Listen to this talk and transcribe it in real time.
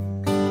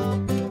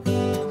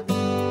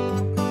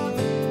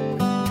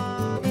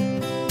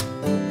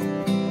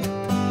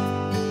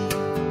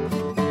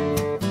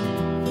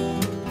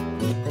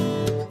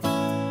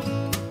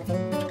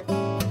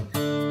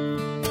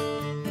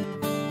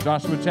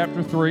Joshua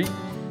chapter 3. If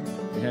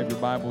you have your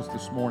Bibles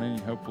this morning,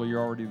 hopefully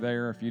you're already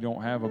there. If you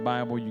don't have a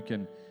Bible, you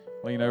can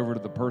lean over to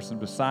the person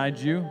beside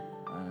you.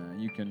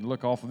 You can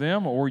look off of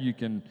them, or you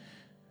can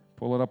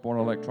pull it up on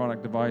an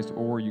electronic device,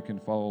 or you can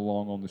follow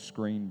along on the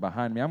screen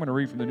behind me. I'm going to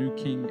read from the New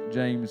King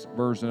James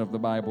Version of the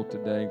Bible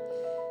today.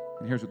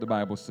 And here's what the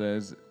Bible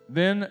says.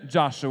 Then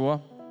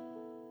Joshua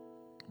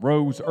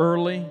rose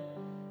early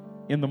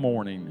in the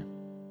morning.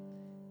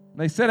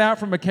 They set out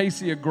from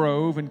Acacia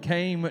Grove and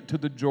came to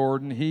the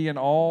Jordan, he and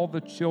all the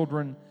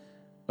children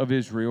of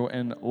Israel,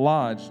 and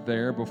lodged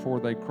there before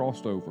they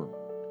crossed over.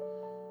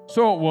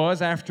 So it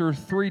was after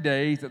 3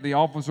 days that the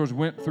officers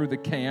went through the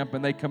camp,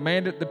 and they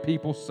commanded the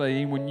people,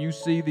 saying, when you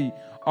see the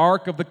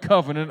ark of the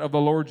covenant of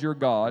the Lord your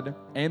God,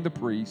 and the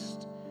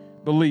priests,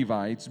 the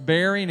Levites,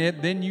 bearing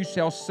it, then you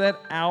shall set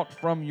out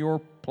from your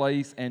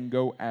place and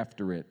go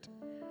after it.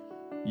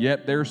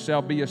 Yet there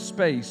shall be a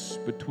space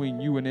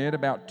between you and it,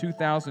 about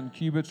 2,000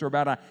 cubits, or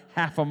about a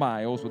half a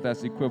mile, is what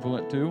that's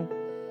equivalent to.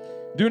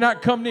 Do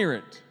not come near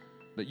it,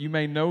 that you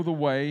may know the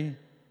way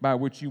by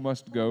which you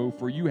must go,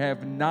 for you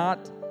have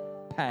not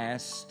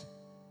passed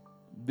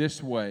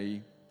this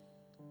way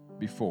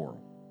before.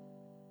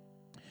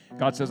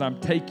 God says, I'm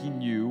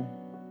taking you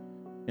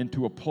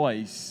into a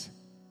place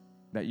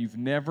that you've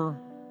never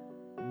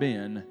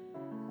been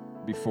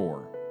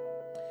before.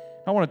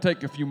 I want to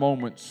take a few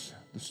moments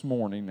this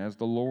morning as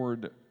the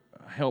Lord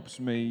helps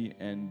me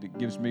and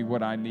gives me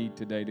what I need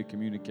today to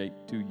communicate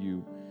to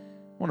you.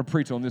 I want to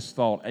preach on this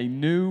thought, a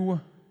new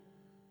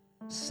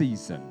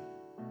season.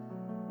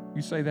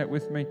 You say that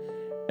with me?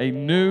 A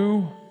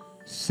new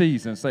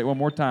season. Say it one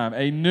more time.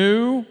 A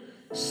new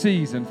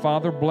season.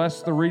 Father,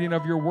 bless the reading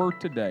of your word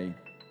today.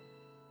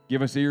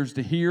 Give us ears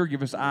to hear,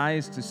 give us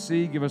eyes to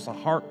see, give us a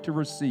heart to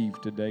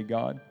receive today,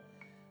 God.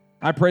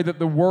 I pray that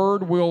the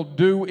word will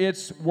do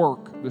its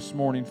work this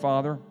morning,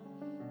 Father,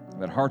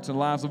 that hearts and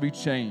lives will be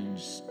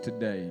changed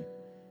today.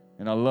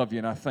 And I love you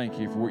and I thank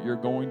you for what you're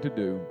going to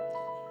do.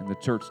 And the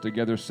church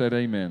together said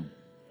amen.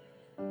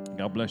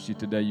 God bless you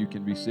today. You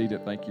can be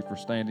seated. Thank you for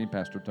standing,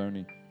 Pastor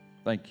Tony.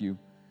 Thank you.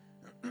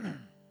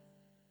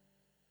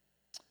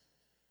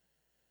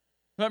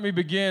 Let me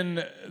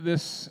begin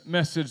this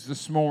message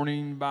this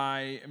morning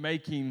by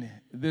making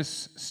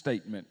this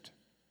statement,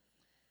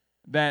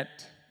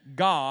 that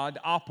God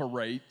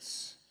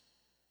operates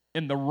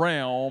in the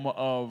realm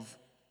of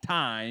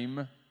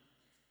time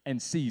and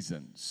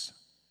seasons.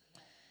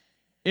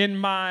 In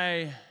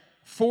my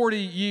 40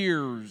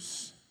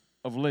 years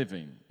of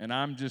living, and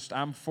I'm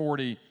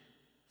 40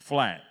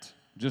 flat,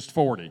 just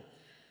 40.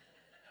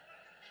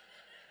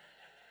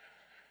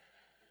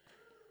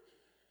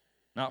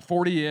 Not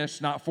 40-ish,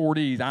 not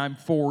 40s, I'm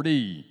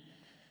 40.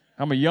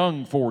 I'm a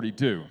young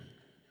 42.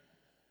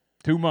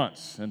 2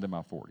 months into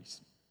my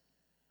 40s.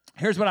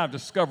 Here's what I've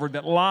discovered,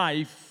 that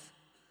life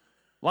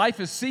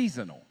is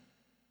seasonal.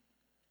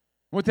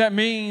 What that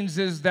means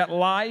is that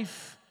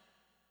life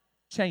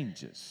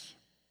changes.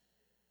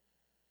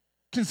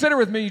 Consider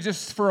with me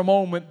just for a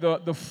moment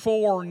the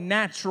 4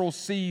 natural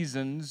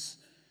seasons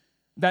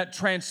that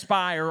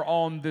transpire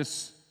on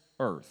this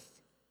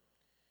earth.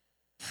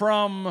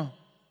 From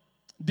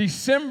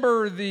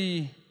December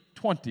the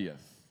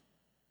 20th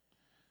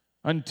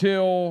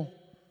December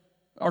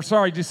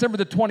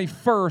the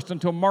 21st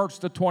until March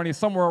the 20th,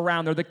 somewhere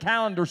around there, the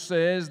calendar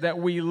says that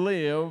we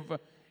live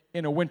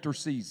in a winter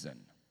season.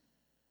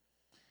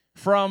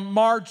 From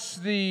March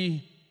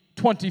the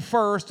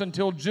 21st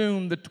until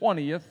June the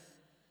 20th,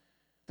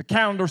 the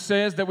calendar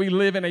says that we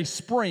live in a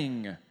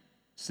spring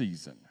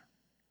season.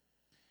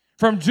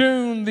 From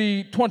June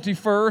the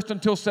 21st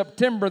until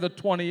September the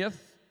 20th,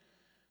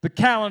 the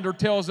calendar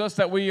tells us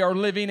that we are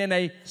living in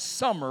a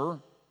summer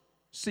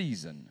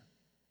season.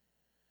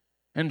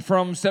 And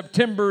from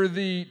September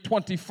the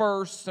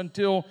 21st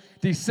until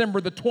December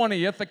the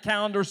 20th, the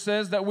calendar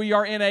says that we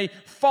are in a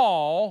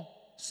fall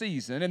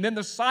season. And then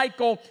the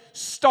cycle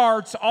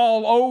starts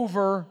all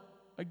over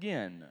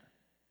again.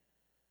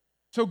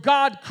 So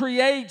God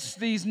creates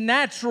these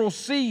natural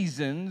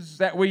seasons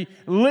that we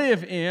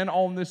live in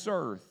on this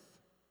earth.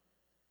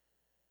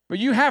 But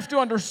you have to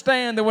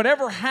understand that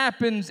whatever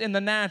happens in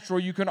the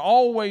natural, you can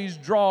always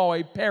draw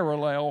a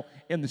parallel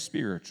in the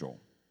spiritual.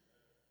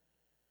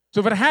 So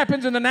if it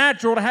happens in the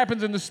natural, it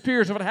happens in the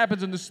spiritual. If it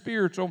happens in the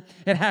spiritual,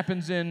 it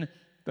happens in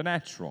the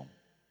natural.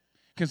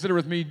 Consider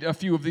with me a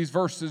few of these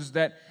verses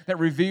that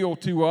reveal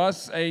to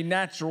us a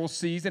natural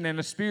season and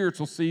a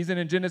spiritual season.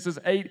 In Genesis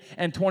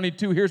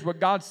 8:22, here's what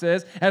God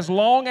says. As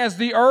long as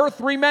the earth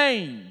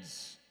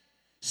remains,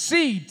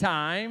 seed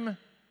time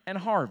and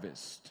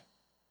harvest,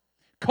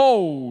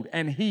 cold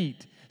and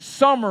heat,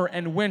 summer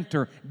and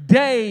winter,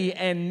 day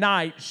and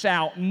night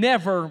shall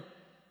never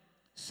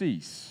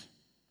cease.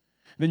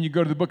 Then you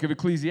go to the book of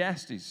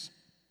Ecclesiastes.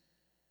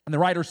 And the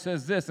writer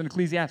says this in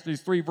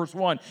Ecclesiastes 3, verse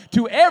 1.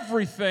 To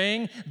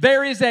everything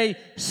there is a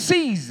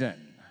season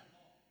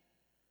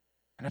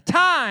and a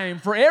time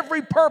for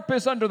every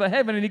purpose under the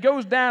heaven. And he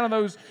goes down in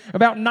those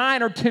about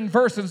 9 or 10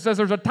 verses and says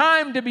there's a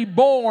time to be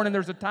born and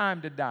there's a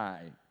time to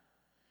die.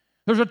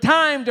 There's a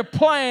time to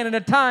plan and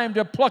a time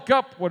to pluck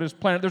up what is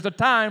planted. There's a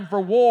time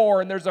for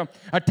war and there's a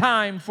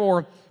time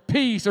for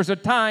peace. There's a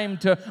time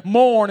to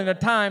mourn and a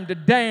time to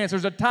dance.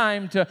 There's a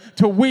time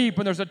to weep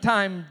and there's a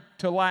time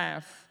to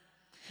laugh.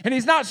 And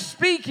he's not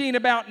speaking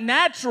about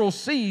natural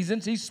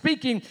seasons. He's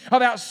speaking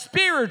about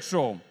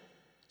spiritual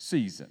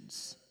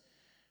seasons.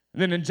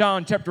 And then in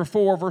John chapter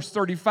 4, verse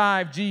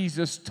 35,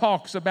 Jesus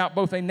talks about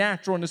both a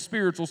natural and a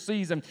spiritual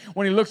season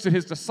when he looks at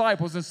his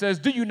disciples and says,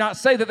 do you not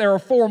say that there are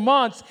 4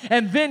 months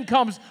and then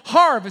comes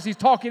harvest? He's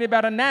talking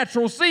about a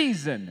natural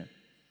season.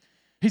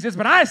 He says,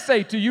 but I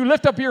say to you,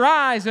 lift up your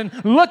eyes and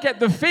look at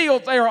the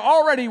fields. They are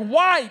already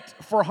white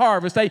for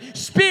harvest, a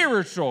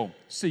spiritual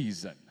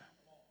season.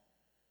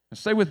 Now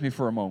stay with me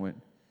for a moment.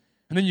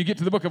 And then you get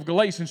to the book of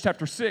Galatians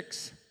chapter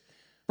 6.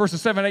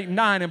 Verses 7, 8, and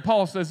 9, and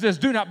Paul says this,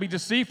 do not be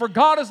deceived, for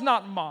God is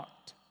not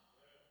mocked.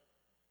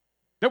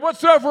 That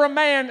whatsoever a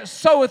man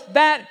soweth,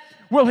 that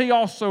will he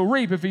also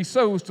reap. If he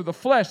sows to the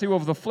flesh, he will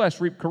of the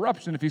flesh reap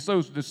corruption. If he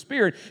sows to the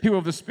Spirit, he will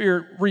of the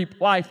Spirit reap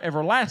life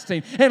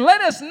everlasting. And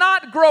let us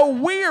not grow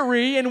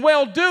weary in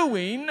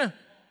well-doing,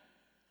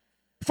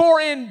 for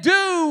in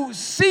due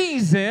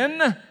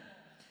season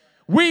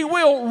we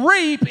will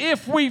reap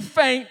if we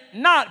faint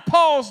not.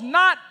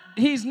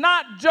 He's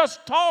not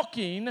just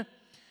talking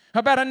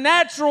about a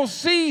natural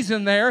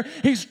season there.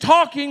 He's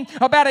talking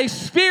about a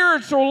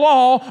spiritual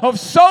law of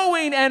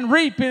sowing and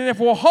reaping. And if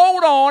we'll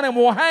hold on and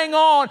we'll hang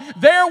on,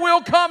 there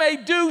will come a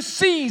due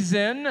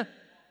season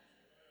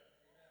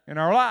in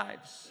our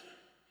lives.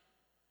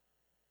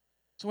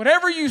 So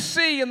whatever you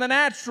see in the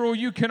natural,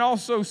 you can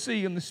also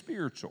see in the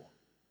spiritual.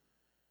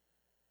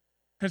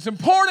 It's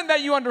important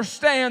that you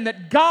understand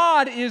that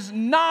God is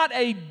not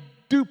a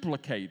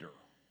duplicator.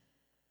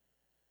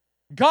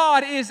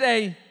 God is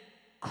a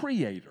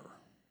creator.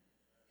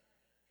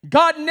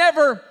 God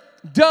never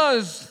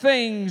does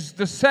things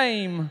the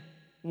same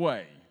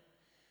way.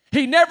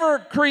 He never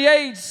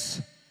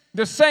creates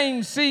the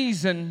same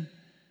season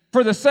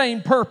for the same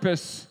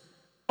purpose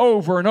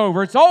over and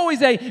over. It's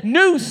always a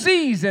new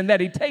season that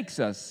he takes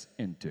us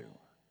into.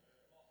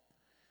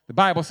 The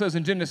Bible says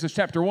in Genesis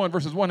chapter 1,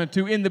 verses 1 and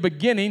 2, in the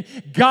beginning,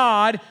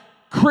 God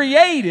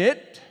created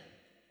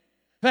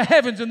the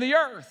heavens and the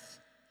earth.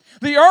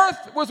 The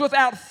earth was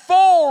without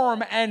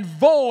form and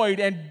void,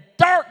 and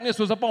darkness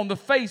was upon the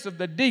face of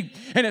the deep.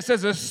 And it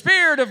says the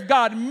Spirit of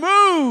God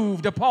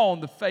moved upon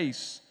the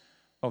face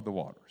of the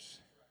waters.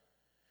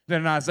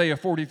 Then in Isaiah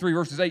 43,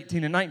 verses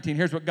 18 and 19,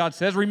 here's what God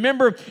says.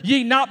 Remember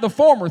ye not the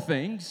former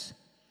things,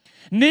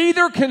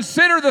 neither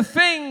consider the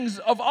things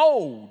of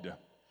old.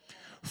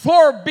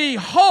 For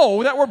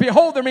behold, that word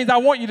behold there means I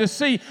want you to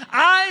see,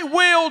 I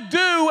will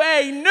do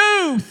a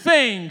new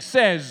thing,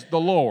 says the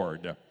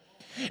Lord.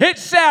 It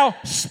shall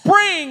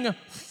spring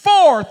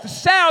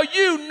forth, shall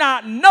you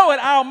not know it?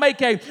 I'll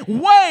make a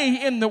way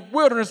in the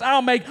wilderness.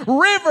 I'll make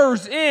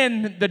rivers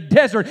in the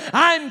desert.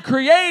 I'm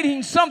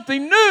creating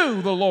something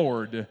new, the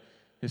Lord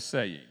is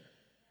saying.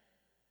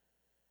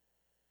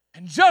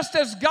 And just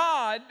as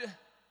God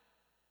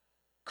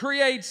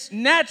creates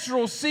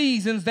natural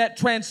seasons that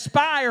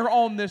transpire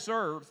on this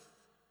earth,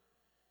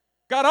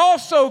 God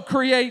also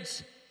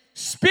creates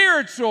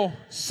spiritual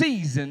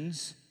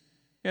seasons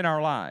in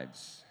our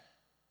lives.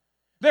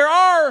 There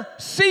are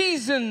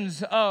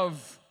seasons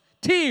of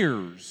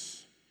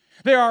tears.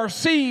 There are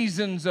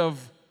seasons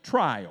of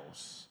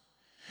trials.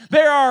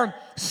 There are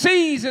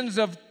seasons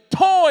of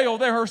toil.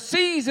 There are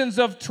seasons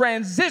of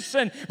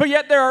transition. But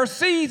yet there are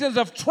seasons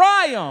of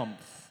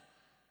triumph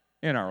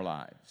in our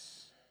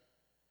lives.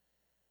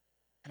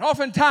 And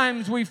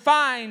oftentimes we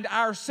find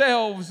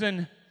ourselves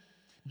in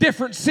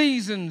different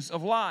seasons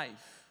of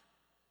life.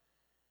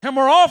 And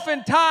more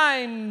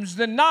oftentimes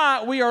than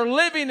not, we are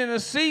living in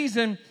a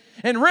season,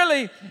 and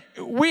really,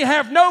 we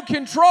have no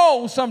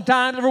control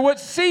sometimes over what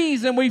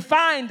season we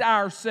find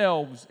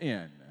ourselves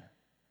in.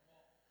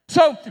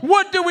 So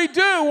what do we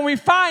do when we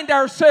find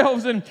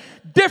ourselves in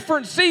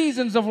different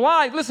seasons of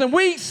life? Listen,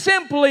 we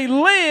simply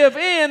live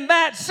in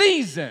that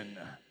season.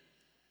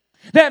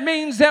 That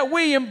means that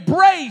we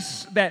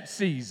embrace that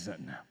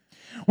season.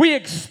 We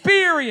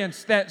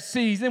experience that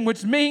season,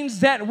 which means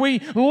that we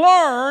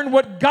learn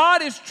what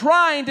God is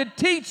trying to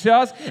teach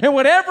us in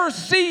whatever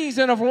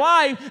season of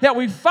life that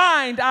we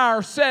find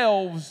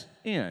ourselves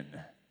in.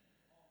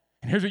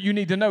 And here's what you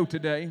need to know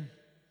today,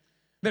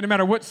 that no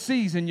matter what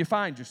season you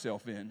find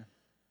yourself in,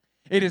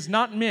 it is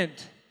not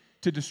meant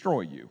to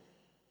destroy you.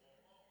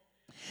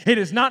 It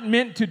is not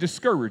meant to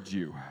discourage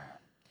you.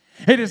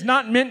 It is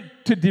not meant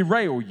to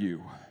derail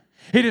you.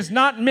 It is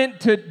not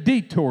meant to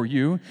detour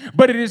you,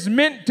 but it is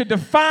meant to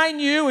define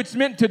you, it's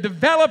meant to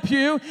develop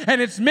you,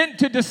 and it's meant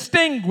to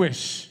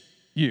distinguish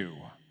you.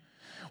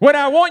 What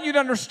I want you to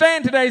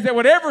understand today is that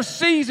whatever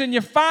season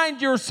you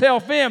find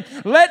yourself in,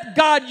 let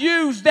God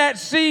use that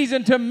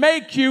season to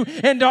make you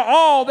into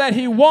all that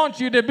He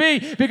wants you to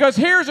be. Because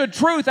here's a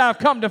truth I've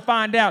come to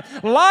find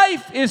out.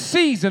 Life is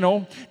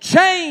seasonal,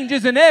 change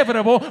is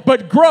inevitable,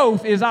 but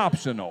growth is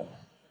optional.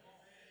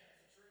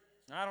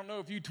 I don't know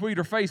if you tweet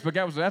or Facebook,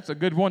 that's a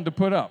good one to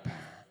put up.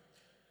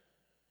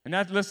 And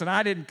that, listen,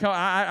 I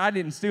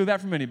didn't steal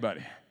that from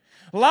anybody.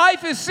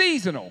 Life is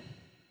seasonal.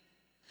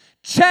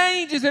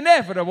 Change is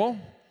inevitable,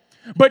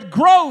 but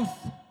growth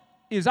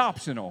is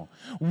optional.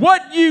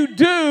 What you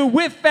do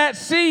with that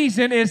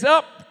season is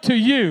up to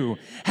you.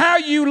 How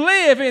you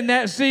live in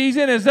that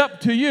season is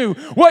up to you.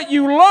 What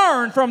you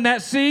learn from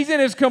that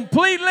season is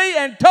completely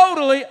and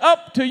totally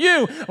up to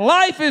you.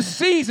 Life is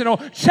seasonal.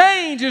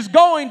 Change is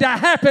going to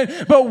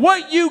happen, but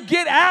what you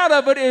get out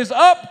of it is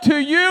up to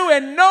you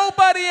and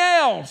nobody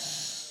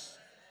else.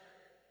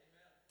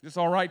 Is this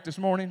all right this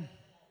morning?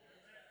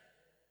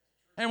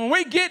 And when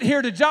we get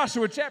here to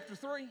Joshua chapter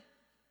 3,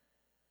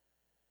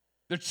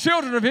 the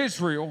children of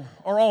Israel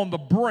are on the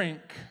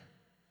brink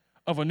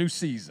of a new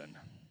season.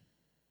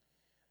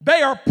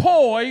 They are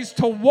poised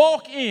to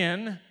walk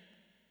in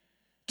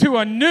to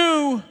a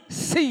new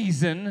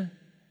season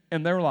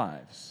in their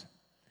lives.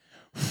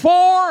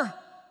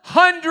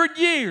 400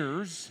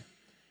 years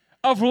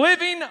of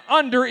living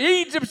under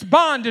Egypt's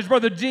bondage,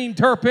 Brother Gene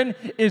Turpin,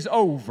 is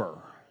over.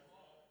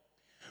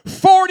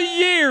 40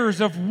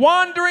 years of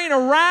wandering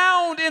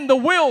around in the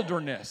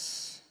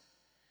wilderness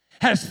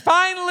has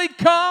finally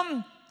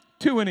come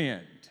to an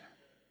end.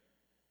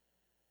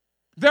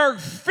 Their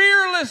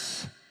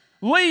fearless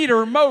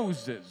leader,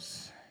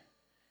 Moses,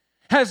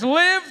 has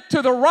lived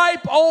to the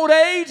ripe old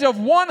age of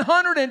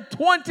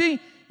 120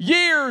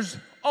 years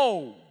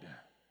old.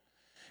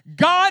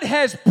 God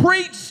has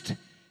preached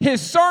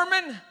his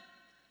sermon.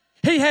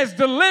 He has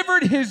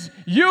delivered his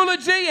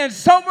eulogy, and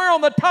somewhere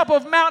on the top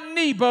of Mount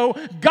Nebo,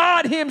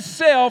 God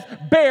himself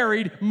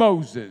buried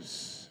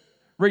Moses.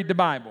 Read the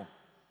Bible.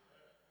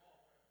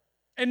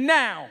 And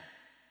now,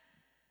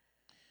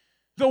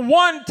 the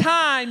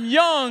one-time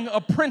young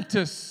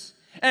apprentice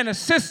and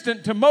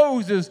assistant to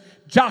Moses,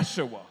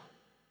 Joshua,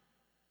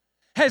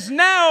 has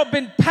now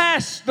been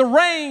passed the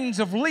reins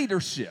of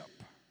leadership.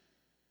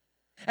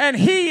 And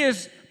he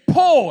is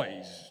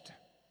poised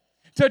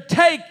to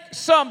take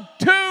some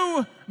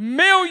 2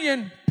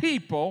 million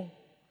people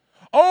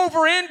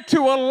over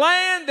into a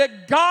land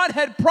that God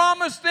had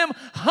promised them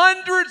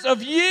hundreds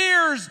of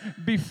years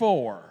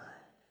before.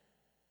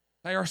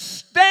 They are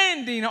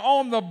standing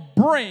on the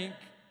brink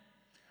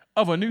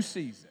of a new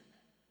season.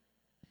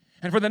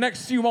 And for the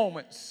next few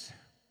moments,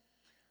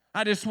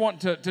 I just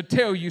want to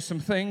tell you some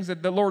things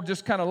that the Lord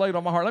just kind of laid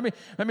on my heart.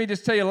 Let me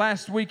just tell you,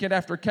 last weekend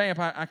after camp,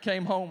 I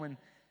came home and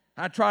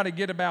I try to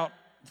get about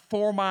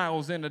 4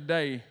 miles in a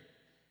day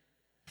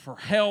for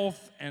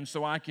health and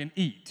so I can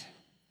eat.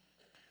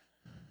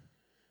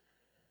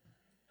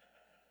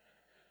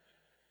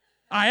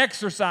 I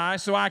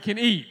exercise so I can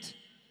eat.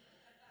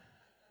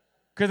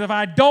 Because if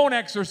I don't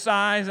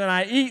exercise and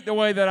I eat the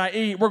way that I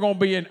eat,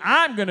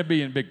 I'm going to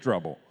be in big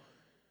trouble.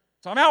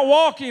 So I'm out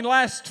walking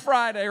last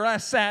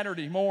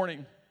Saturday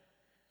morning.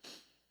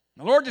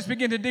 The Lord just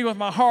began to deal with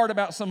my heart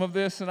about some of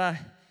this, and I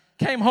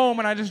came home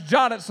and I just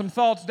jotted some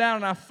thoughts down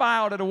and I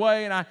filed it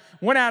away, and I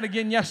went out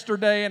again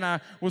yesterday and I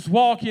was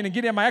walking and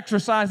getting my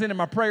exercise in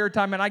my prayer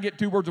time, and I get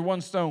 2 birds with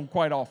 1 stone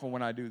quite often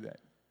when I do that.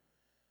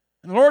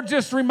 And the Lord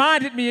just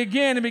reminded me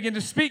again and began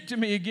to speak to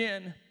me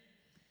again.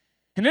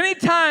 And any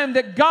time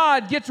that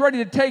God gets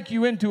ready to take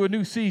you into a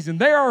new season,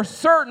 there are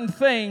certain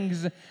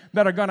things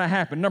that are going to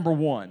happen. Number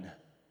one,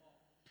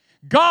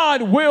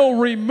 God will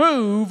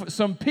remove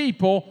some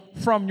people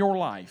from your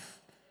life.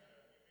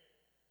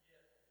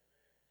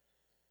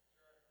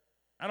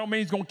 I don't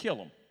mean he's going to kill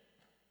them.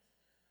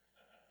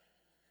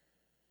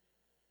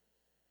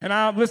 And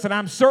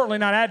I'm certainly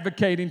not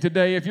advocating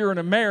today if you're in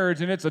a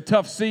marriage and it's a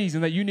tough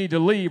season that you need to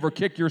leave or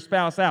kick your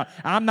spouse out.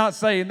 I'm not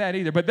saying that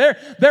either. But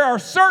there are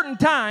certain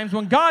times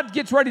when God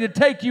gets ready to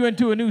take you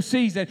into a new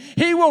season,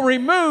 he will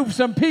remove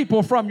some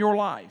people from your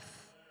life.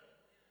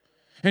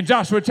 In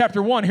Joshua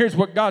chapter 1, here's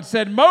what God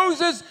said: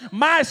 Moses,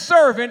 my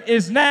servant,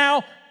 is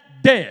now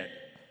dead.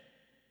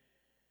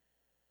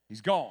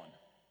 He's gone.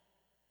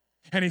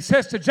 And he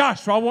says to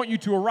Joshua, I want you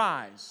to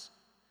arise.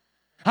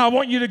 I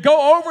want you to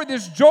go over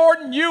this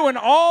Jordan, you and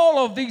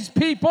all of these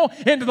people,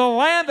 into the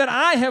land that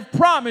I have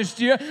promised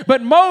you.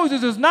 But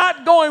Moses is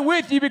not going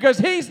with you because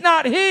he's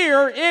not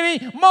here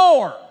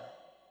anymore.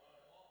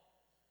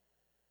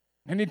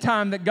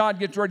 Anytime that God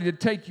gets ready to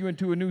take you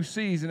into a new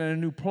season and a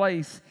new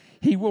place,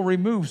 he will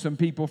remove some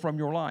people from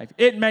your life.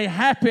 It may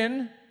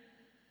happen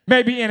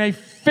maybe in a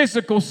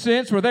physical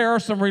sense where there are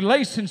some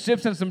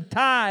relationships and some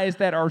ties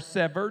that are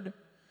severed.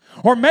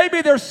 Or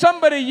maybe there's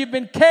somebody you've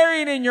been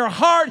carrying in your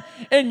heart,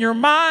 in your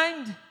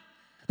mind,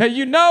 that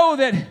you know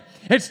that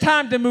it's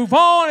time to move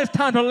on, it's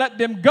time to let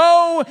them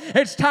go,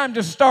 it's time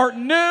to start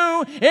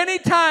new.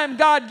 Anytime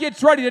God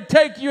gets ready to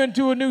take you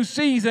into a new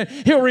season,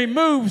 he'll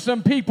remove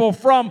some people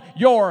from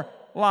your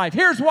life.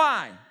 Here's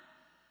why.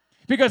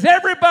 Because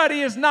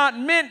everybody is not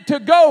meant to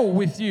go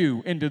with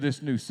you into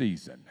this new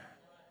season.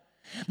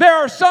 There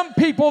are some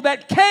people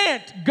that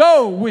can't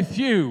go with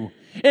you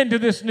into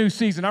this new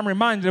season. I'm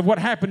reminded of what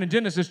happened in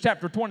Genesis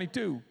chapter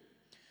 22.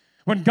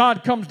 When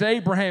God comes to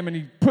Abraham and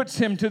he puts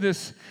him to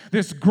this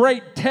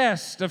great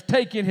test of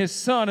taking his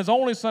son, his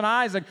only son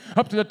Isaac,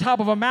 up to the top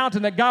of a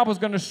mountain that God was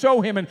going to show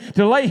him and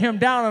to lay him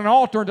down on an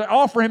altar and to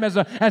offer him as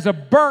a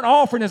burnt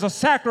offering, as a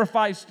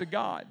sacrifice to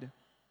God.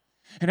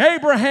 And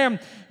Abraham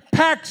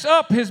packs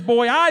up his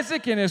boy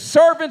Isaac and his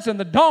servants and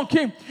the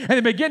donkey, and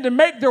they begin to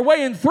make their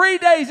way. In 3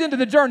 days into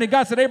the journey,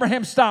 God said,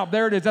 Abraham, stop.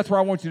 There it is. That's where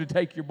I want you to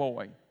take your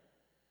boy.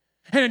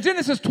 And in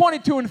Genesis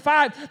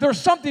 22:5,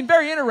 there's something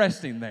very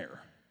interesting there.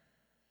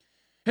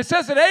 It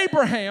says that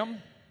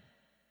Abraham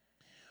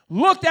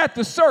looked at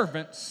the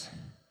servants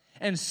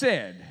and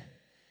said,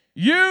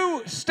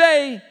 you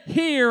stay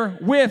here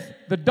with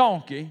the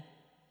donkey,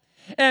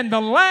 and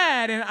the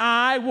lad and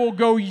I will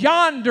go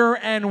yonder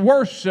and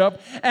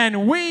worship,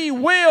 and we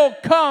will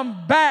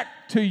come back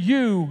to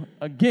you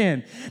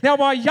again. Now,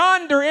 while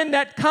yonder in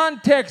that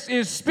context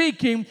is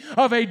speaking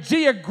of a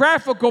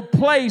geographical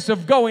place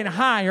of going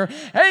higher,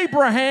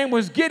 Abraham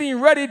was getting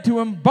ready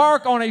to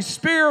embark on a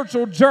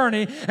spiritual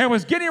journey and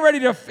was getting ready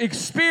to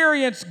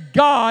experience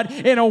God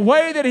in a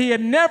way that he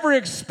had never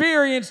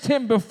experienced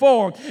him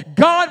before.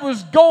 God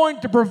was going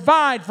to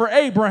provide for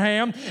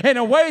Abraham in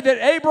a way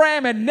that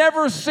Abraham had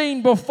never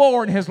seen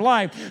before in his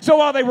life. So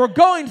while they were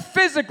going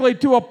physically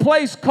to a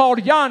place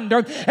called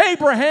yonder,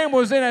 Abraham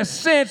was in a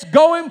sense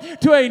going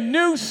to a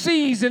new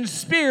season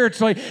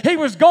spiritually. He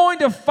was going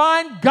to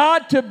find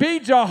God to be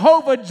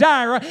Jehovah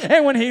Jireh.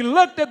 And when he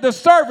looked at the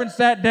servants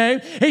that day,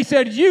 he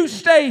said, you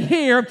stay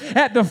here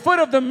at the foot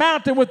of the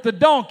mountain with the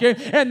donkey,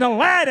 and the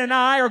lad and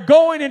I are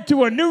going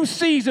into a new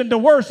season to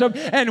worship,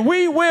 and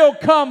we will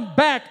come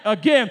back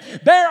again.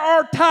 There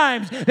are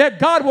times that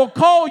God will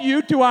call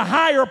you to a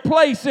higher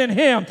place in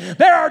him.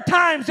 There are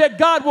times that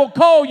God will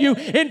call you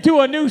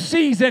into a new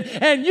season,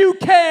 and you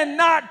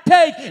cannot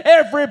take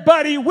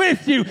everybody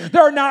with you.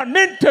 They're not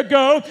meant to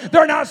go.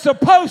 They're not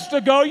supposed to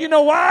go. You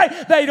know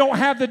why? They don't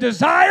have the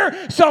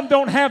desire. Some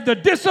don't have the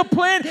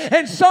discipline,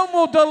 and some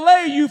will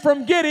delay you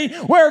from getting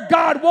where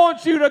God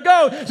wants you to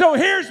go. So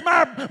here's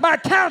my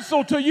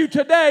counsel to you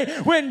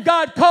today. When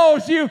God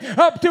calls you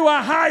up to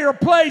a higher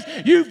place,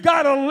 you've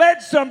got to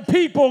let some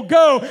people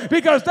go,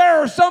 because there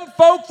are some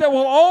folks that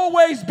will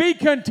always be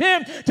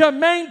content to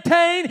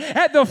maintain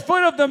at the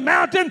foot of the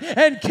mountain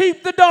and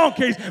keep the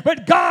donkeys.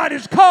 But God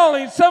is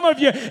calling some of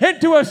you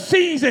into a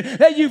season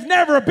that you've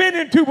never been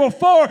into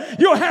before.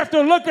 You'll have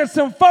to look at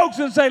some folks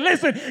and say,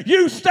 listen,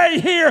 you stay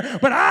here,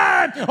 but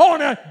I'm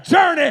on a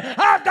journey.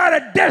 I've got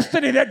a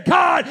destiny that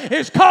God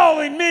is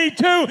calling me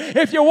to.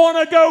 If you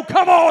want to go,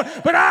 come on,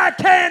 but I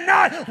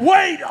cannot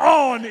wait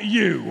on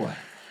you.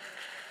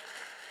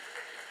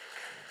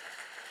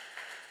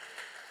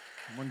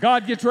 When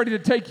God gets ready to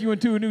take you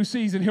into a new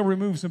season, he'll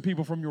remove some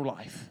people from your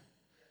life.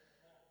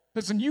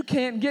 Listen, you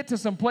can't get to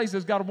some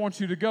places God wants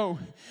you to go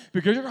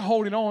because you're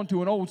holding on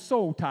to an old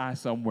soul tie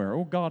somewhere.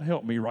 Oh, God,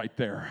 help me right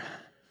there.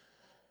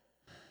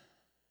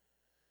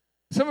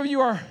 Some of you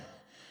are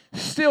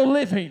still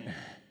living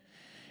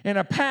in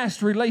a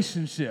past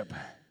relationship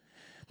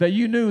that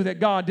you knew that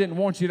God didn't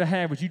want you to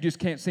have, but you just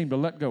can't seem to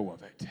let go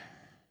of it.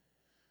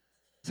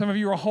 Some of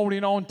you are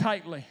holding on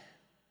tightly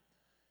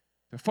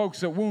to folks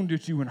that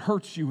wounded you and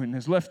hurt you and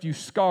has left you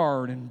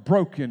scarred and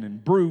broken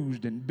and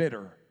bruised and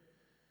bitter.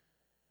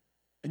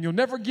 And you'll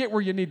never get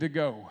where you need to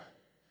go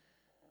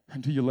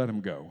until you let them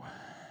go.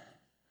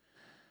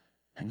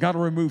 And God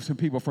will remove some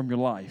people from your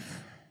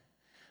life.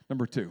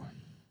 Number 2,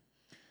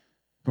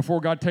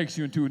 before God takes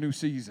you into a new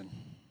season,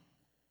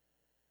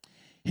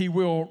 he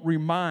will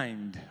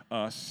remind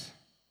us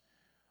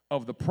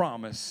of the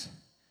promise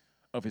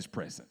of his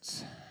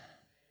presence.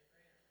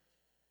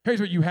 Here's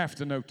what you have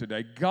to know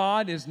today.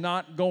 God is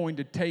not going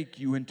to take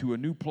you into a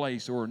new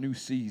place or a new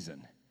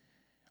season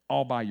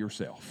all by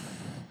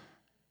yourself.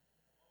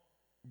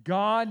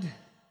 God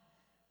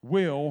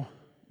will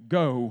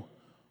go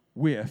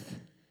with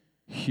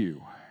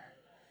you.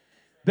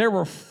 There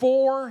were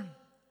 4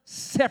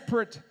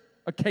 separate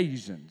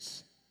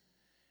occasions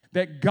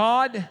that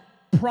God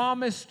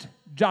promised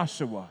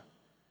Joshua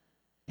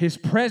his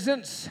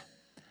presence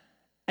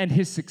and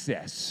his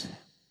success.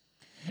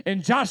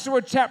 In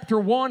Joshua chapter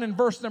 1 and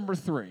verse number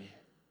 3,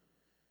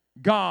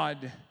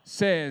 God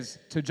says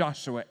to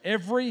Joshua,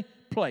 every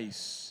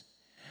place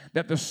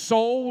that the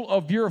sole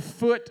of your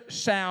foot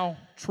shall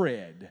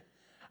tread,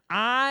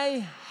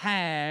 I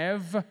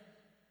have,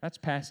 that's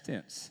past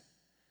tense.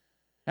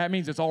 That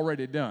means it's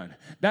already done.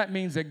 That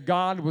means that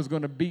God was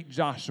going to beat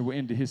Joshua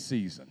into his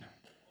season.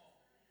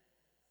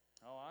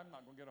 Oh, I'm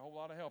not going to get a whole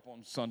lot of help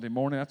on Sunday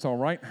morning. That's all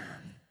right.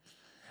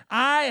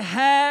 I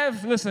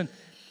have, listen,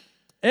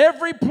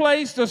 every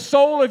place the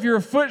sole of your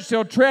foot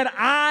shall tread,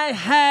 I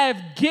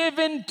have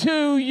given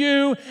to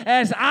you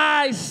as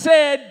I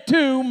said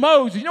to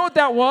Moses. You know what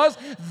that was?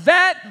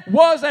 That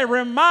was a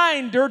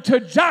reminder to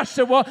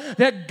Joshua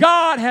that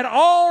God had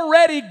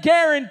already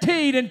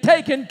guaranteed and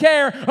taken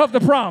care of the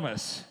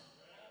promise.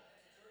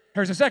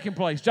 Here's the second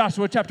place,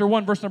 Joshua chapter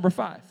 1, verse number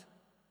 5.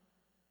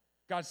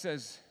 God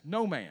says,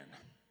 no man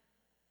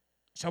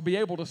shall be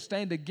able to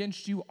stand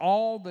against you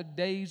all the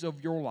days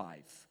of your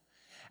life.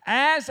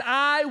 As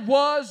I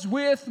was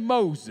with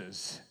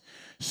Moses,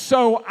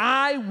 so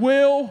I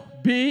will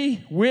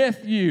be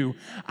with you.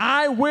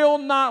 I will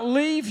not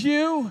leave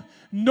you,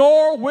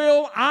 nor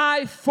will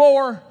I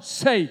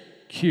forsake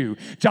you.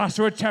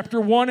 Joshua chapter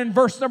 1 and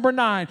verse number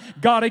 9,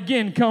 God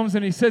again comes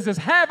and he says this,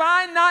 have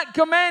I not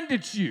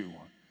commanded you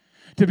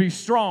to be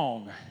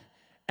strong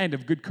and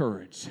of good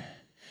courage?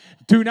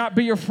 Do not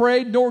be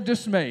afraid nor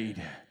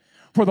dismayed,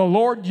 for the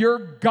Lord your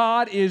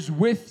God is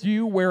with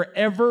you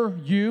wherever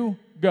you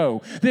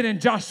go. Then in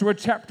Joshua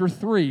chapter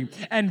 3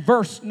 and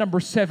verse number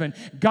 7,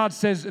 God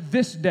says,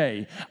 this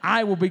day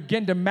I will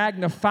begin to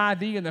magnify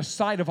thee in the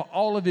sight of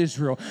all of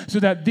Israel, so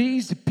that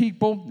these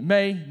people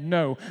may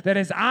know that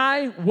as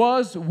I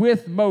was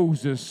with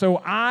Moses,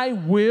 so I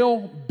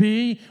will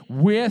be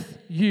with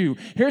you.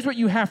 Here's what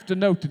you have to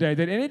know today,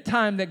 that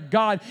anytime that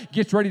God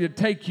gets ready to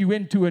take you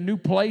into a new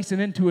place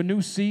and into a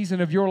new season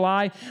of your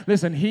life,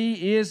 listen,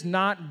 He is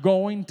not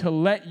going to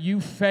let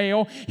you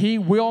fail. He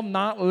will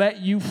not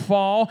let you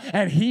fall,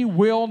 and He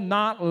will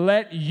not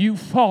let you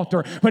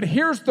falter. But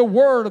here's the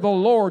word of the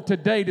Lord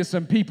today to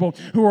some people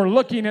who are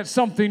looking at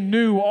something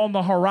new on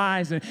the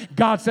horizon.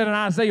 God said in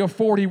Isaiah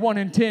 41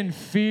 and 10,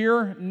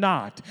 fear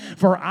not,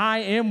 for I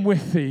am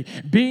with thee.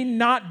 Be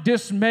not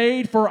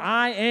dismayed, for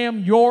I am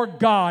your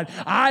God.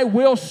 I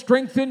will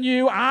strengthen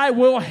you. I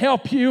will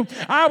help you.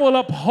 I will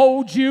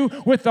uphold you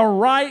with the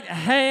right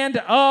hand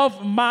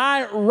of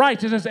my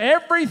righteousness.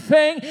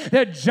 Everything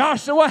that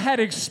Joshua had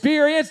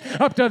experienced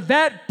up to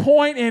that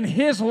point in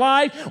his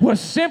life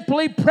was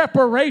simply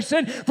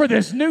preparation for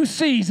this new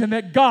season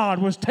that God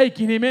was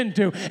taking him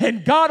into.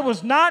 And God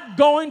was not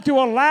going to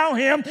allow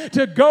him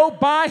to go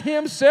by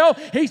himself.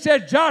 He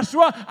said,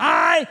 Joshua,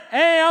 I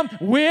am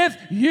with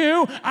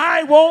you.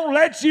 I won't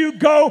let you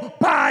go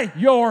by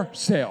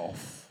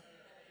yourself.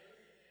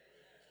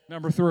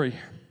 Number 3,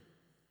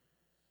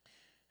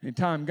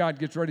 anytime God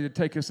gets ready to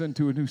take us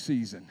into a new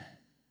season,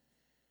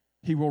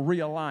 He will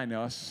realign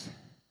us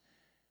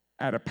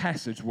at a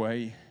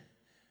passageway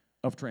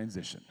of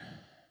transition.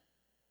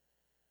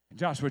 In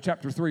Joshua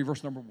chapter 3,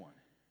 verse number 1,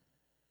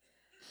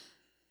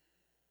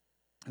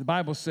 the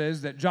Bible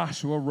says that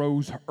Joshua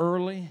rose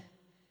early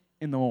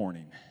in the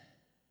morning,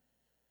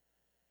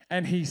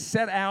 and he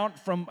set out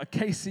from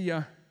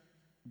Acacia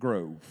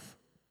Grove.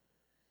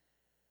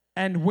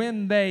 And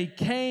when they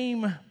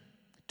came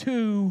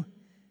to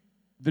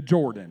the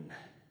Jordan,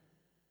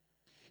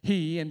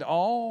 he and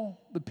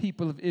all the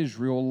people of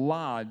Israel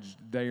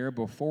lodged there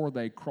before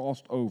they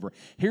crossed over.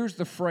 Here's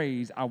the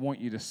phrase I want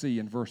you to see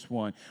in verse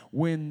 1.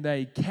 When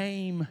they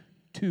came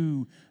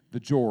to the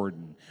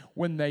Jordan.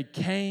 When they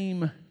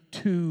came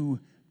to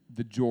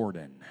the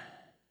Jordan.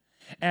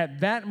 At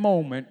that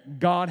moment,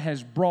 God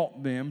has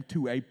brought them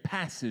to a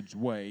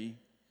passageway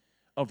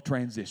of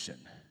transition.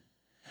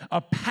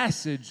 A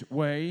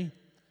passageway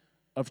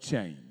of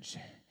change.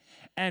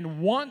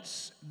 And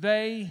once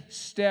they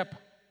step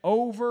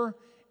over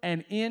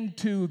and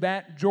into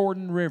that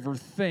Jordan River,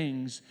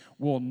 things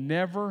will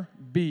never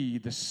be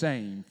the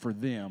same for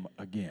them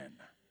again.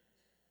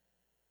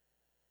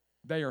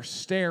 They are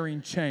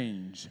staring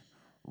change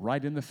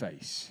right in the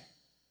face.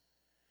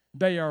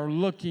 They are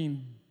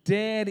looking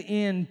dead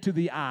into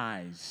the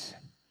eyes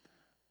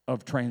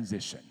of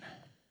transition.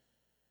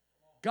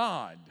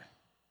 God,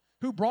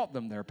 who brought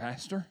them there,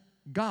 Pastor?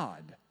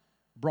 God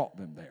brought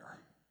them there.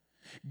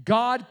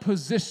 God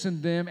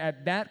positioned them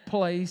at that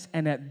place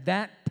and at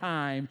that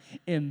time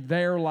in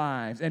their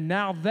lives. And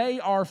now they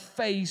are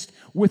faced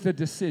with a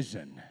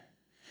decision.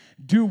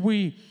 Do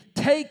we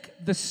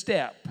take the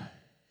step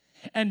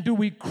and do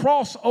we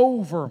cross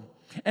over?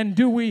 And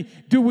do we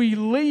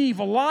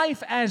leave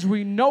life as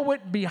we know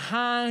it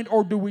behind,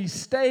 or do we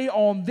stay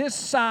on this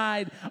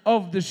side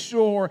of the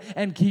shore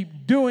and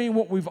keep doing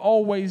what we've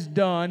always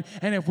done?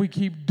 And if we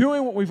keep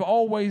doing what we've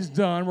always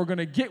done, we're going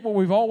to get what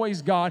we've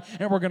always got,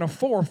 and we're going to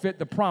forfeit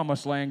the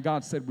promised land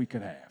God said we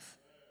could have.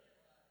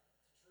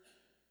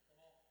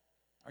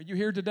 Are you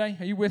here today?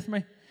 Are you with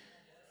me?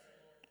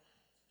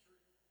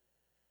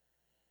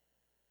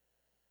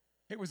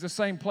 It was the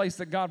same place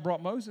that God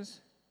brought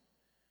Moses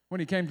when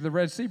he came to the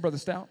Red Sea, Brother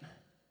Stout.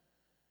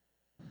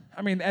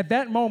 I mean, at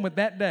that moment,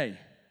 that day,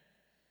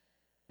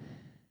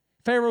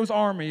 Pharaoh's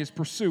army is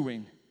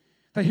pursuing.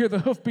 They hear the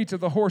hoofbeats of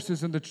the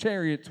horses and the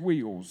chariot's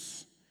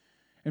wheels.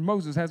 And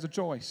Moses has a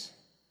choice.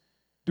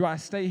 Do I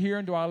stay here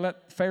and do I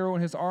let Pharaoh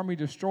and his army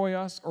destroy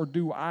us, or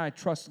do I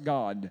trust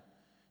God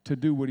to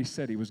do what he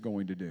said he was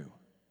going to do?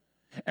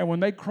 And when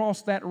they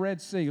crossed that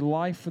Red Sea,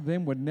 life for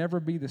them would never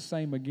be the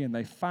same again.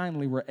 They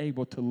finally were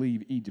able to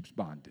leave Egypt's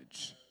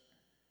bondage.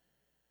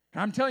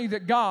 And I'm telling you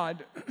that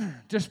God,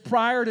 just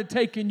prior to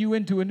taking you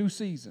into a new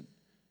season,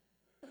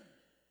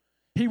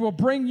 He will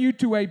bring you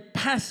to a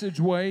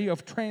passageway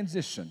of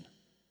transition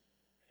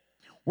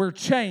where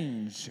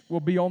change will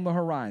be on the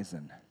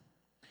horizon,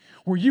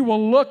 where you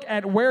will look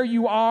at where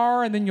you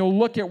are and then you'll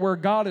look at where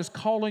God is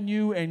calling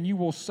you and you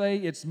will say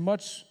it's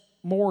much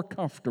more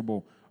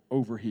comfortable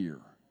over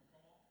here.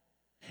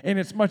 And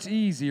it's much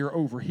easier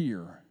over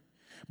here.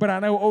 But I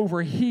know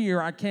over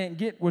here I can't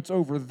get what's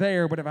over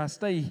there, but if I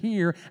stay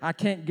here, I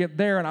can't get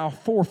there, and I'll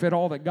forfeit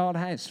all that God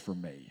has for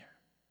me.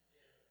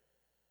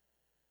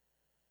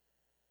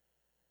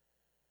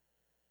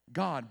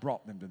 God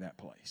brought them to that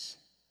place.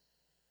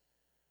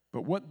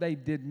 But what they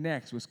did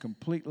next was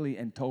completely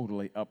and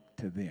totally up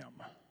to them.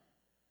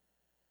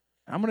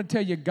 I'm going to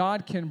tell you,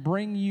 God can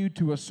bring you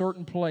to a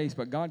certain place,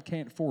 but God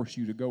can't force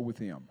you to go with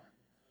Him.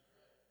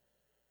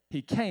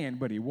 He can,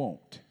 but He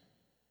won't.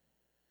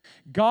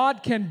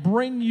 God can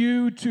bring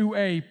you to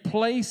a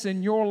place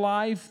in your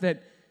life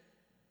that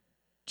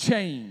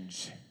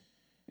change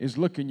is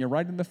looking you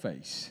right in the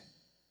face,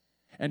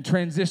 and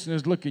transition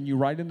is looking you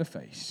right in the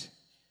face.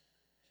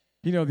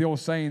 You know the old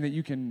saying that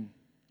you can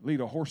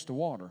lead a horse to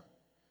water,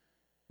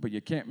 but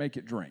you can't make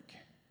it drink.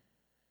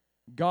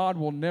 God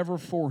will never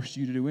force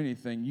you to do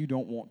anything you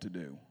don't want to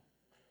do.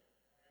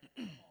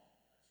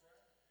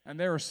 And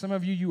there are some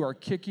of you, you are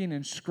kicking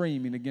and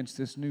screaming against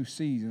this new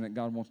season that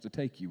God wants to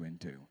take you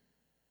into.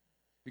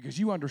 Because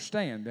you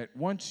understand that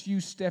once you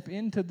step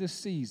into this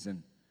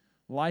season,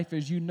 life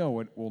as you know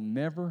it will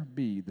never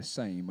be the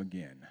same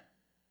again.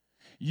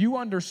 You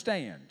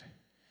understand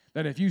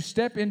that if you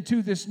step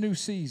into this new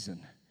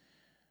season,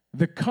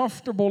 the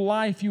comfortable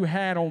life you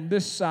had on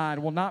this side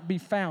will not be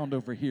found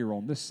over here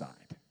on this side.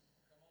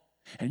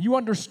 And you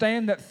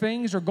understand that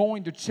things are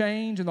going to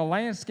change, and the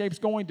landscape's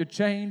going to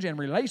change, and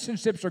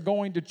relationships are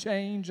going to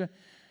change,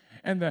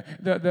 and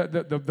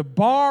the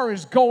bar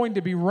is going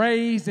to be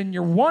raised, and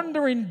you're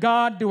wondering,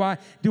 God,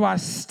 do I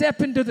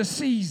step into the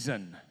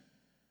season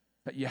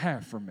that you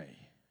have for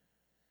me?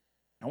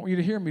 I want you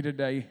to hear me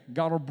today.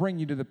 God will bring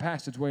you to the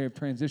passageway of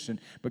transition,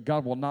 but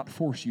God will not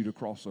force you to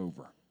cross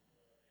over.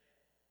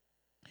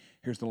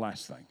 Here's the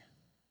last thing.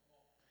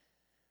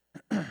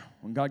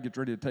 When God gets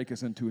ready to take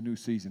us into a new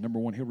season, number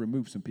one, He'll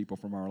remove some people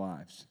from our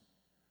lives.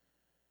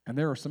 And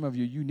there are some of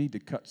you, you need to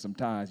cut some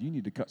ties. You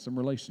need to cut some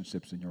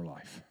relationships in your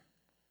life.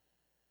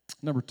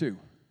 Number two,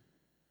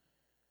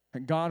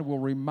 that God will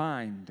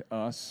remind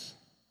us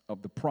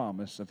of the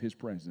promise of His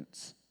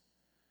presence.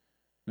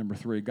 Number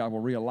three, God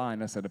will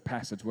realign us at a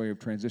passageway of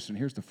transition.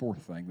 Here's the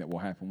fourth thing that will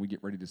happen when we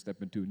get ready to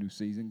step into a new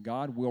season.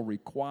 God will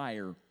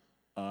require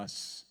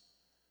us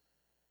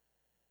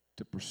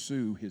to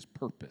pursue His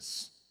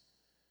purpose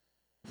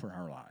for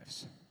our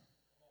lives.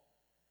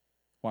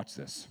 Watch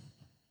this.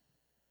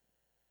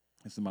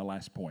 This is my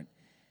last point.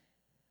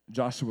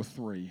 Joshua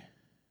 3.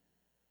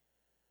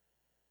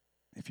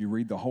 If you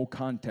read the whole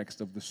context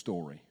of the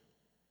story,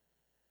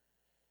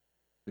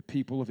 the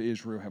people of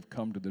Israel have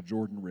come to the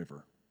Jordan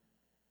River.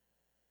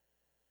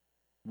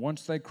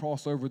 Once they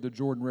cross over the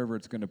Jordan River,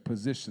 it's going to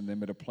position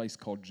them at a place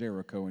called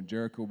Jericho, and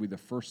Jericho will be the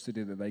first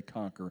city that they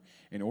conquer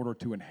in order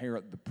to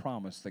inherit the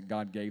promise that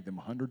God gave them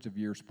hundreds of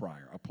years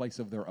prior, a place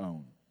of their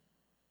own,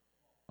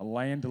 a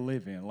land to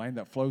live in, a land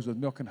that flows with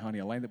milk and honey,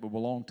 a land that will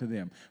belong to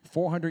them.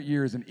 400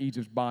 years in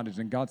Egypt's bondage,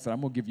 and God said,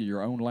 I'm going to give you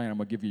your own land. I'm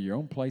going to give you your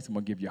own place. I'm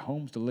going to give you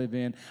homes to live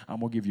in. I'm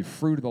going to give you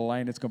fruit of the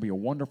land. It's going to be a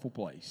wonderful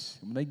place.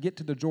 And when they get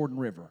to the Jordan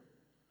River,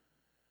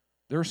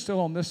 they're still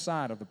on this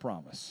side of the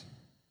promise.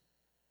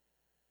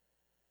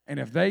 And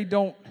if they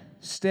don't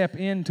step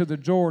into the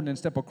Jordan and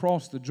step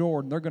across the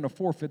Jordan, they're going to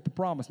forfeit the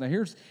promise. Now,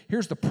 here's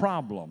the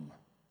problem.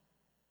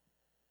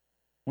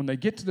 When they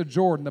get to the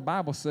Jordan, the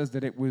Bible says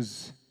that it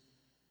was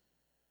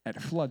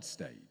at flood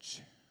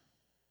stage.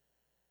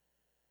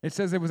 It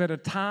says it was at a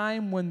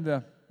time when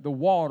the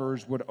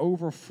waters would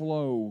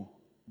overflow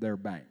their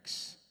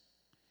banks.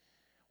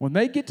 When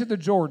they get to the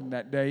Jordan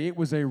that day, it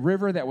was a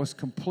river that was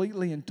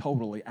completely and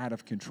totally out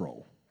of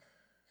control.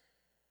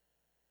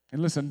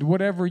 And listen,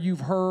 whatever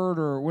you've heard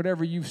or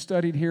whatever you've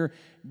studied here,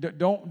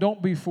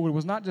 don't be fooled. It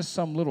was not just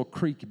some little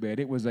creek bed.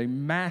 It was a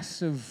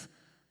massive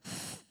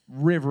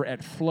river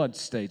at flood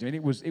stage. I mean,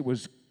 it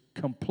was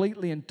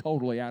completely and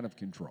totally out of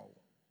control.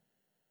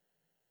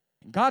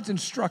 And God's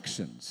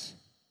instructions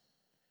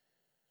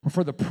were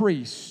for the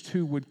priests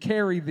who would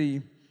carry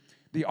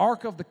the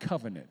Ark of the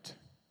Covenant,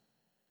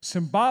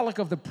 symbolic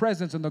of the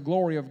presence and the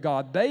glory of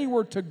God. They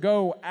were to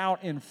go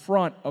out in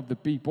front of the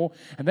people,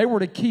 and they were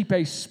to keep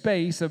a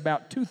space of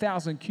about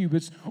 2,000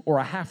 cubits or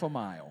a half a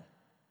mile.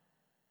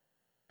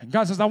 And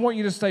God says, I want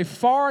you to stay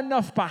far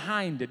enough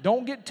behind it.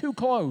 Don't get too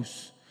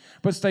close,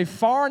 but stay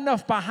far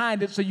enough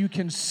behind it so you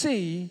can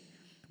see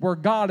where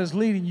God is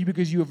leading you,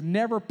 because you have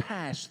never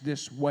passed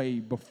this way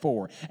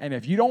before. And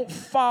if you don't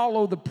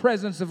follow the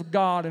presence of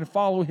God and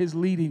follow His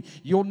leading,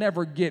 you'll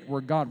never get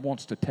where God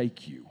wants to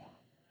take you.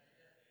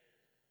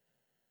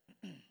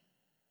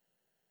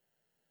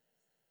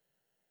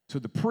 So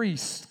the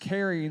priests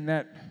carrying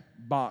that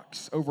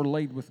box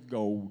overlaid with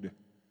gold,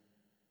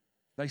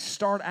 they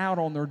start out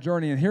on their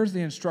journey, and here's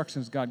the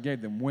instructions God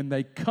gave them. When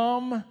they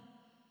come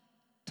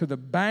to the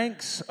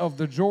banks of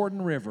the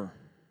Jordan River,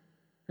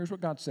 here's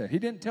what God said. He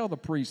didn't tell the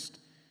priest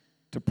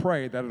to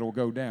pray that it'll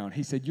go down.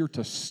 He said, you're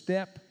to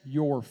step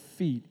your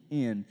feet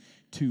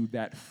into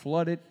that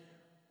flooded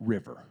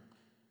river.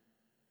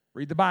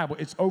 Read the Bible.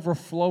 It's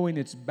overflowing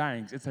its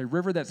banks. It's a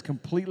river that's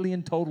completely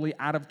and totally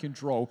out of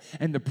control,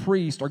 and the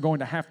priests are going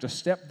to have to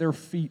step their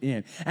feet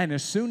in. And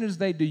as soon as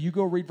they do, you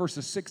go read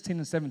verses 16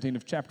 and 17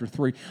 of chapter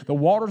 3, the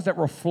waters that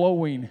were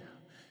flowing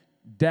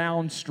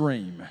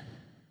downstream,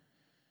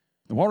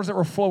 the waters that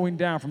were flowing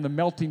down from the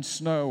melting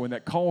snow and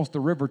that caused the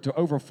river to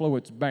overflow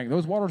its bank,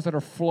 those waters that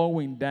are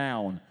flowing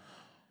down,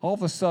 all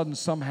of a sudden,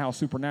 somehow,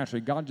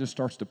 supernaturally, God just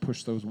starts to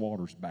push those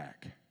waters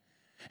back.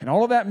 And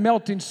all of that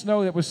melting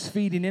snow that was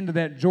feeding into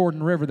that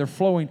Jordan River, they're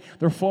flowing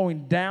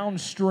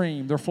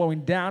downstream. They're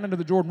flowing down into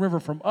the Jordan River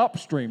from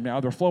upstream now.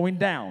 They're flowing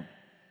down.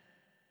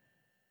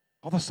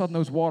 All of a sudden,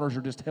 those waters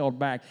are just held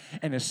back.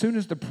 And as soon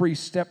as the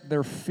priests step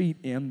their feet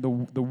in,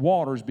 the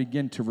waters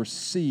begin to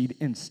recede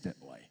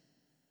instantly.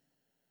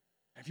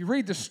 If you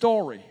read the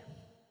story,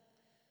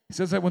 it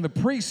says that when the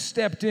priests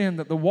stepped in,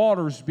 that the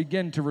waters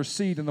began to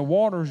recede and the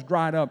waters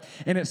dried up.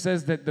 And it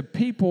says that the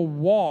people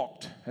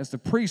walked, as the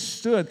priests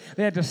stood,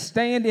 they had to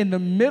stand in the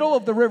middle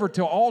of the river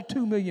till all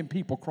 2 million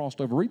people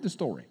crossed over. Read the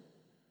story.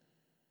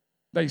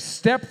 They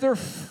stepped their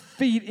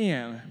feet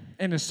in,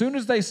 and as soon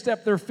as they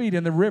step their feet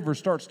in, the river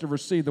starts to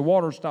recede. The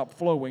waters stop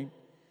flowing,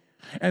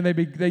 and they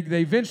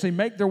eventually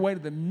make their way to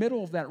the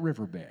middle of that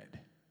riverbed.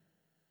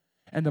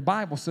 And the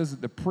Bible says that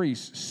the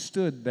priests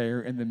stood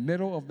there in the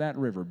middle of that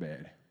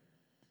riverbed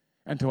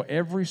until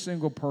every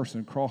single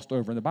person crossed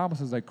over. And the Bible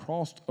says they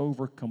crossed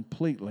over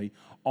completely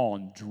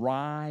on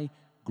dry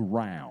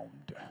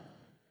ground.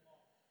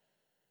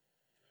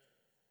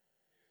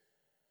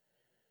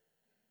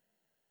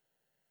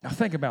 Now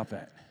think about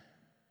that.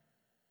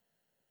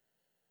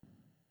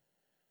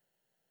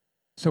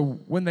 So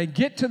when they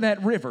get to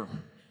that river,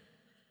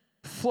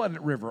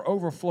 flooded river,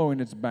 overflowing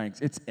its banks,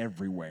 it's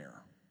everywhere.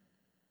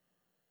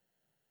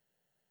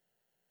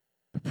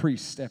 The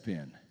priests step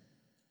in.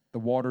 The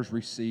waters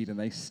recede, and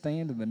they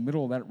stand in the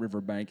middle of that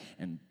riverbank,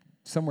 and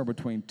somewhere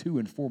between 2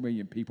 and 4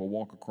 million people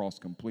walk across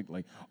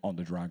completely on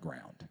the dry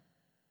ground.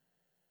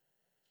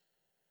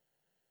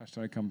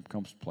 Pastor, come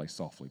play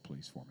softly,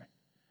 please, for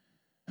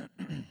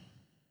me.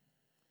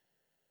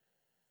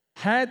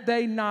 Had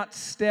they not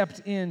stepped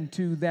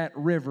into that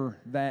river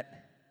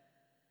that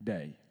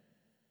day,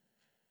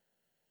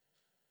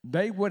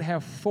 they would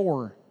have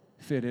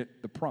forfeited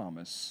the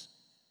promise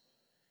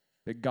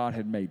that God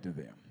had made to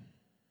them.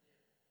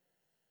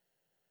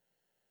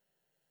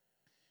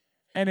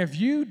 And if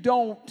you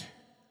don't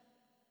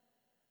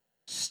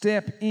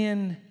step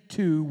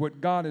into what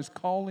God is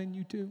calling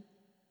you to,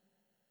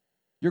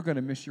 you're going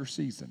to miss your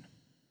season.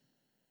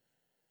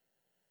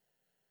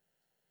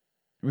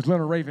 It was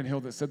Leonard Ravenhill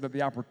that said that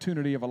the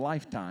opportunity of a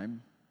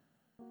lifetime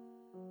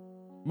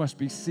must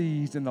be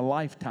seized in the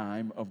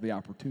lifetime of the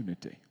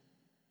opportunity.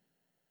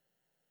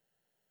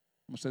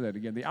 I'm going to say that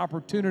again. The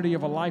opportunity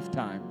of a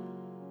lifetime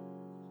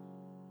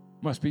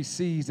must be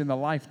seized in the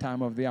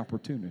lifetime of the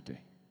opportunity.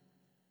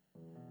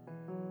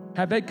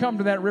 Had they come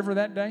to that river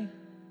that day,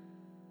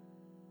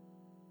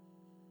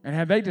 and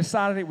had they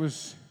decided it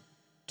was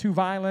too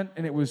violent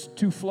and it was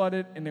too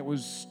flooded and it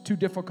was too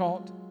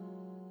difficult,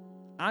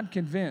 I'm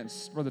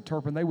convinced, Brother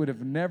Turpin, they would have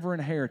never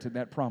inherited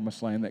that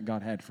promised land that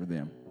God had for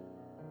them.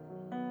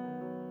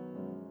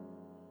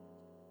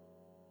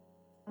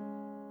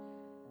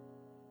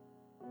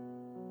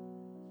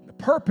 The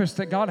purpose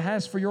that God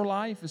has for your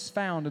life is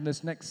found in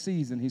this next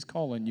season He's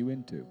calling you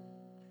into.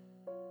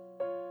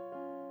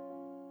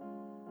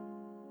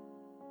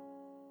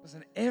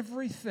 Listen,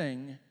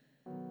 everything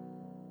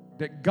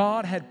that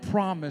God had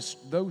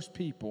promised those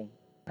people,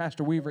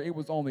 Pastor Weaver, it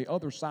was on the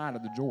other side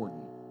of the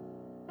Jordan.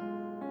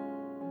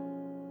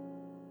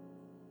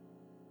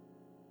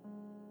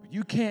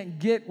 You can't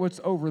get what's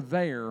over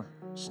there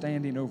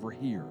standing over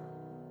here.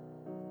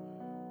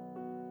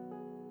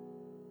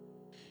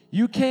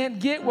 You can't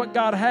get what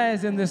God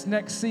has in this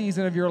next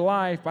season of your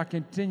life by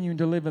continuing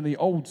to live in the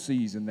old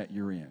season that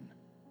you're in.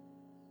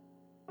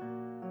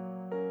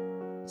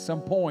 At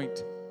some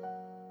point,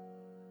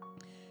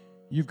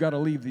 you've got to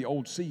leave the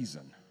old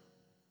season.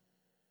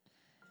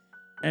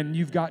 And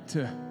you've got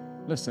to,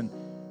 listen,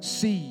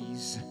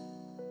 seize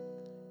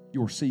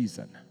your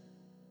season.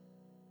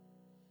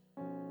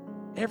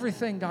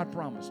 Everything God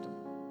promised them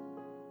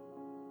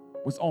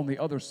was on the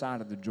other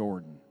side of the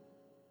Jordan.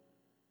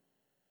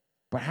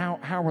 But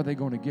how were they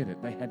going to get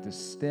it? They had to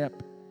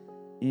step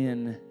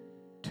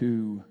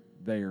into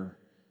their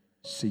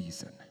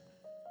season.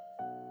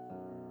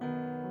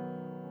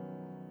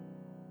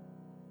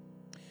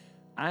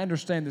 I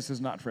understand this is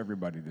not for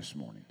everybody this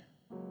morning.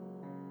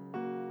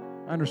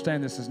 I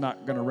understand this is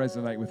not going to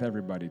resonate with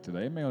everybody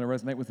today. It may only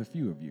resonate with a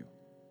few of you.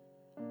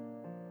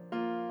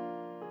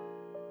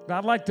 But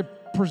I'd like to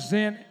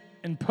present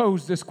and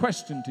pose this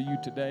question to you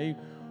today.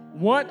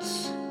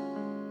 What's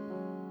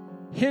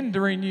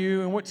hindering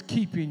you and what's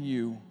keeping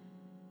you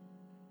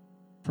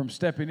from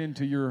stepping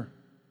into your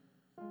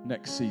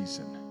next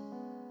season?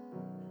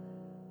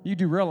 You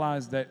do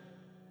realize that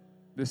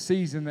the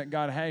season that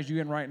God has you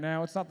in right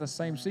now, it's not the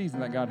same season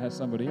that God has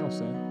somebody else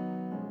in.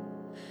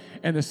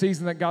 And the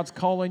season that God's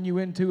calling you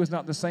into is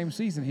not the same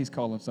season He's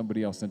calling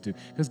somebody else into.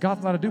 Because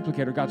God's not a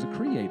duplicator, God's a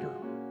creator.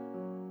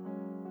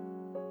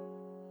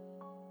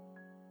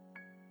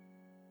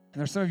 And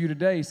there's some of you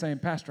today saying,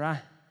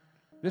 Pastor,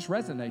 this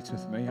resonates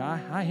with me.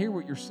 I hear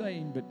what you're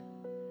saying, but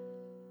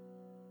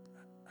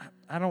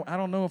I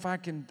don't know if I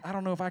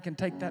can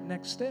take that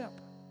next step.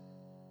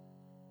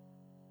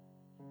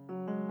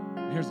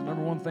 Here's the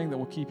number one thing that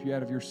will keep you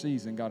out of your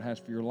season God has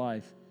for your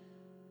life.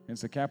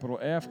 It's a capital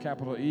F,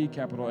 capital E,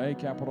 capital A,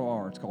 capital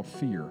R. It's called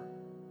fear.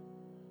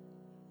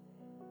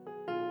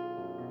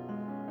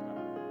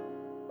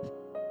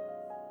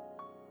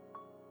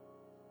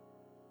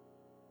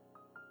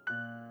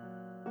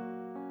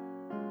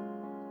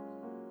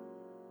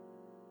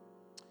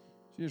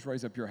 You just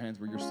raise up your hands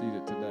where you're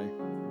seated today.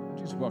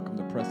 Just welcome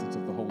the presence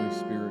of the Holy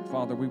Spirit.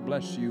 Father, we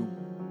bless you.